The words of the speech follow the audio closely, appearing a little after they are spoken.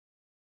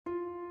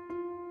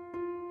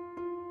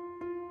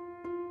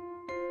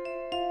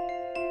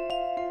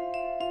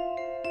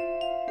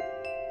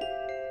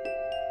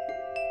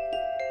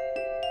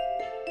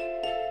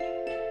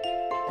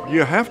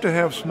You have to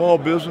have small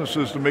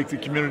businesses to make the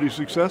community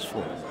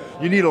successful.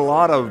 You need a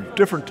lot of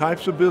different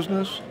types of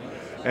business,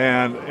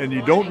 and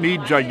you don't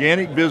need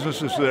gigantic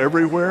businesses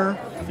everywhere.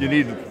 You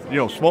need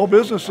small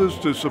businesses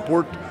to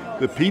support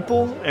the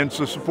people and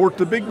to support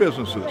the big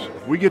businesses.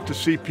 We get to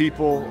see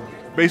people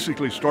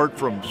basically start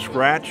from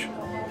scratch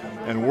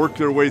and work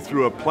their way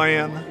through a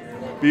plan,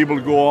 be able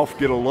to go off,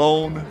 get a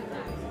loan,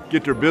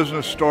 get their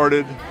business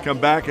started,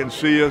 come back and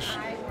see us,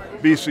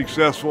 be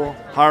successful,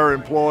 hire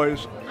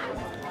employees.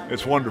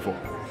 It's wonderful.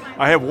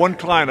 I have one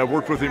client, I've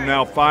worked with him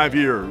now 5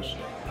 years.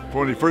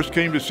 When he first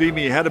came to see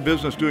me, he had a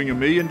business doing $1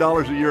 million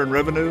a year in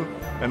revenue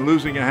and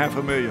losing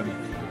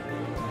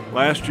 $500,000.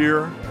 Last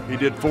year, he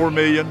did $4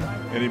 million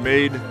and he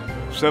made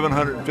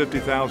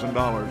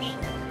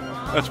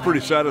 $750,000. That's pretty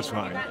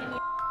satisfying.